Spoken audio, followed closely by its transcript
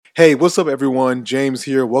Hey, what's up, everyone? James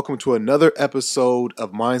here. Welcome to another episode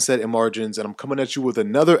of Mindset and Margins, and I'm coming at you with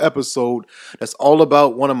another episode that's all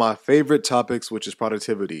about one of my favorite topics, which is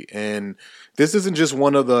productivity. And this isn't just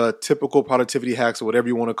one of the typical productivity hacks or whatever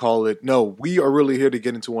you want to call it. No, we are really here to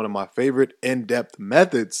get into one of my favorite in-depth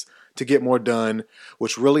methods to get more done,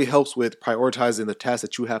 which really helps with prioritizing the tasks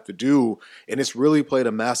that you have to do. And it's really played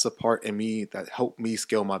a massive part in me that helped me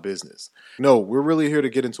scale my business. No, we're really here to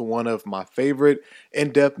get into one of my favorite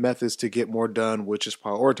in-depth methods to get more done, which is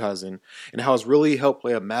prioritizing, and how it's really helped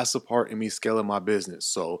play a massive part in me scaling my business.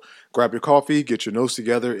 So grab your coffee, get your notes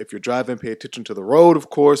together. If you're driving, pay attention to the road, of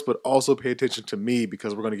course, but also pay attention to me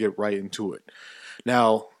because we're going to get right into it.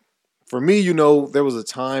 Now, for me, there was a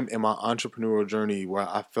time in my entrepreneurial journey where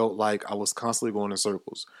I felt like I was constantly going in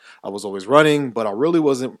circles. I was always running, but I really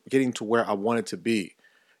wasn't getting to where I wanted to be.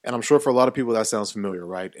 And I'm sure for a lot of people that sounds familiar,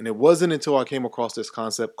 right? And it wasn't until I came across this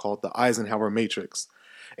concept called the Eisenhower Matrix.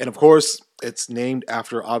 And of course, it's named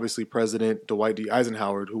after obviously President Dwight D.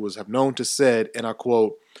 Eisenhower, who was known to said, and I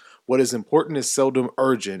quote, "What is important is seldom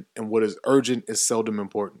urgent, and what is urgent is seldom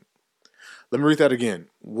important." Let me read that again.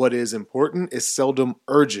 What is important is seldom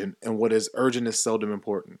urgent, and what is urgent is seldom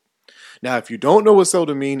important. Now, if you don't know what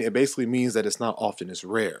seldom means, it basically means that it's not often, it's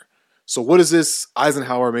rare. So what is this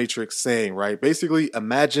Eisenhower Matrix saying, right? Basically,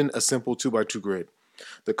 imagine a simple 2x2 grid.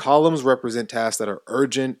 The columns represent tasks that are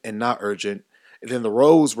urgent and not urgent, and then the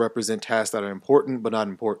rows represent tasks that are important but not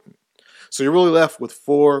important. So you're really left with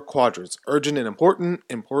four quadrants: urgent and important,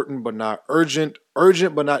 important but not urgent,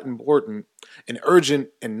 urgent but not important, and urgent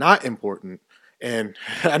and not important. And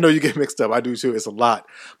I know you get mixed up. I do too. It's a lot.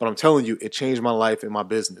 But I'm telling you, it changed my life and my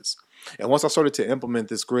business. And once I started to implement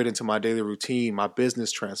this grid into my daily routine, my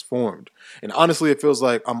business transformed. And honestly, it feels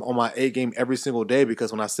like I'm on my A game every single day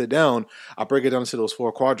because when I sit down, I break it down into those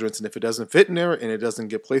four quadrants. And if it doesn't fit in there and it doesn't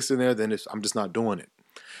get placed in there, then I'm just not doing it.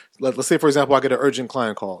 Let's say, for example, I get an urgent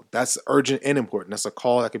client call. That's urgent and important. That's a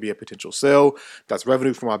call that could be a potential sale. That's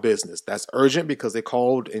revenue for my business. That's urgent because they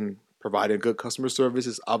called and providing good customer service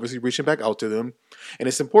is obviously reaching back out to them. And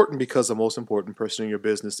it's important because the most important person in your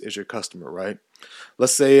business is your customer, right?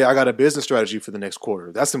 Let's say I got a business strategy for the next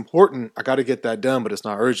quarter. That's important. I got to get that done, but it's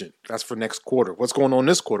not urgent. That's for next quarter. What's going on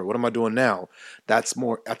this quarter? What am I doing now? That's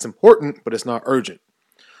important, but it's not urgent.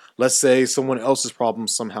 Let's say someone else's problem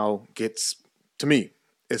somehow gets to me.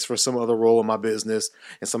 It's for some other role in my business,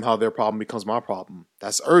 and somehow their problem becomes my problem.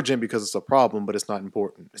 That's urgent because it's a problem, but it's not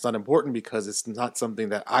important. It's not important because it's not something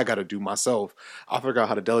that I got to do myself. I'll figure out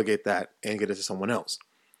how to delegate that and get it to someone else.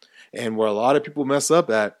 And where a lot of people mess up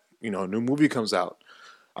at, a new movie comes out.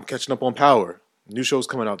 I'm catching up on Power. New show's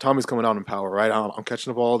coming out. Tommy's coming out in Power, right? I'm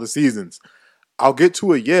catching up on all the seasons. I'll get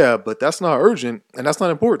to it, yeah, but that's not urgent, and that's not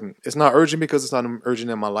important. It's not urgent because it's not urgent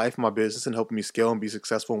in my life, my business, and helping me scale and be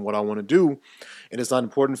successful in what I want to do. And it's not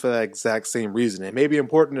important for that exact same reason. It may be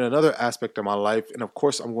important in another aspect of my life, and of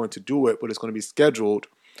course I'm going to do it, but it's going to be scheduled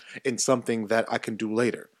in something that I can do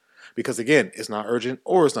later. Because again, it's not urgent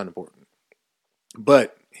or it's not important.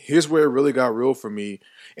 But here's where it really got real for me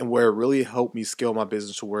and where it really helped me scale my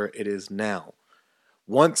business to where it is now.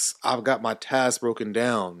 Once I've got my tasks broken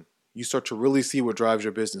down, you start to really see what drives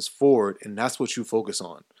your business forward, and that's what you focus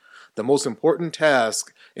on. The most important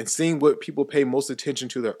task, and seeing what people pay most attention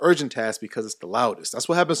to, their urgent task, because it's the loudest. That's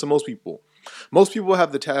what happens to most people. Most people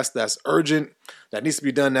have the task that's urgent, that needs to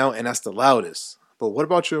be done now, and that's the loudest. But what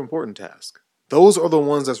about your important task? Those are the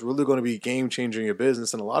ones that's really going to be game changer in your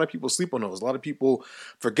business, and a lot of people sleep on those. A lot of people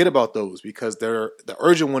forget about those because the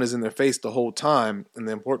urgent one is in their face the whole time, and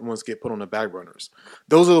the important ones get put on the back burners.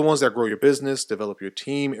 Those are the ones that grow your business, develop your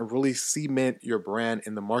team, and really cement your brand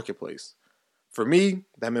in the marketplace. For me,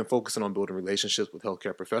 that meant focusing on building relationships with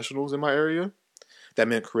healthcare professionals in my area. That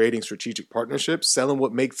meant creating strategic partnerships, selling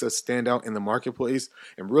what makes us stand out in the marketplace,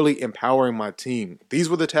 and really empowering my team. These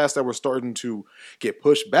were the tasks that were starting to get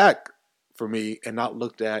pushed back for me and not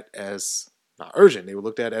looked at as not urgent. They were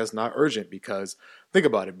looked at as not urgent because think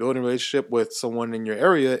about it, building a relationship with someone in your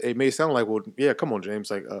area, it may sound like, well, yeah, come on, James.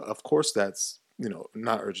 Like, of course that's,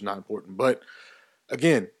 not urgent, not important. But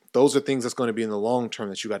again, those are things that's going to be in the long term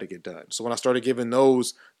that you got to get done. So when I started giving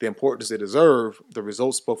those the importance they deserve, the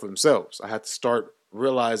results spoke for themselves. I had to start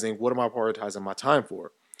realizing, what am I prioritizing my time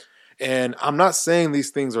for? And I'm not saying these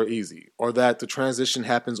things are easy or that the transition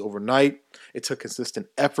happens overnight. It took consistent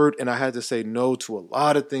effort, and I had to say no to a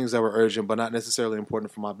lot of things that were urgent but not necessarily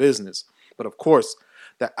important for my business. But of course,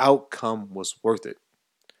 the outcome was worth it.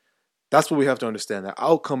 That's what we have to understand. The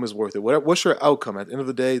outcome is worth it. What's your outcome? At the end of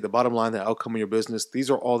the day, the bottom line, the outcome of your business, these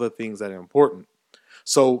are all the things that are important.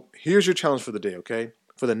 So here's your challenge for the day, okay?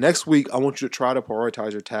 For the next week, I want you to try to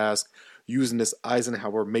prioritize your task using this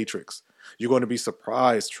Eisenhower Matrix. You're going to be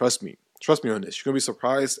surprised. Trust me. Trust me on this. You're going to be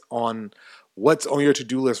surprised on what's on your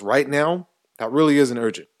to-do list right now that really isn't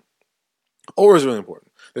urgent or is really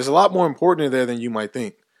important. There's a lot more important in there than you might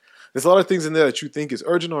think. There's a lot of things in there that you think is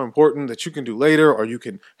urgent or important that you can do later, or you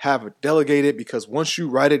can have it delegated, because once you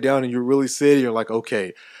write it down and you really sit, you're like,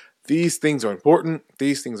 okay, these things are important.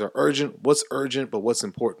 These things are urgent. What's urgent, but what's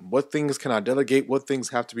important? What things can I delegate? What things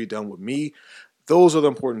have to be done with me? Those are the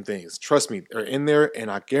important things. Trust me, they're in there,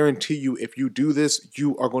 and I guarantee you, if you do this,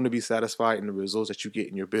 you are going to be satisfied in the results that you get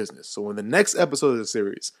in your business. So in the next episode of the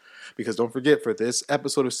series, because don't forget, for this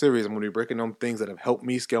episode of series, I'm going to be breaking down things that have helped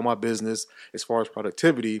me scale my business as far as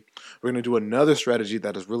productivity. We're going to do another strategy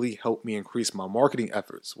that has really helped me increase my marketing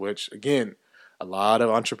efforts, which, again, a lot of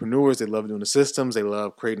entrepreneurs, they love doing the systems, they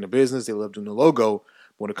love creating a business, they love doing the logo.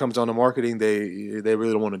 When it comes down to marketing, they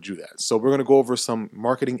really don't want to do that. So we're going to go over some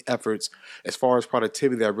marketing efforts as far as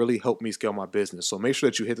productivity that really helped me scale my business. So make sure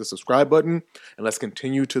that you hit the subscribe button, and let's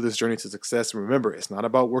continue to this journey to success. And remember, it's not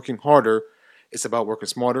about working harder, it's about working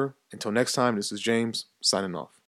smarter. Until next time, this is James signing off.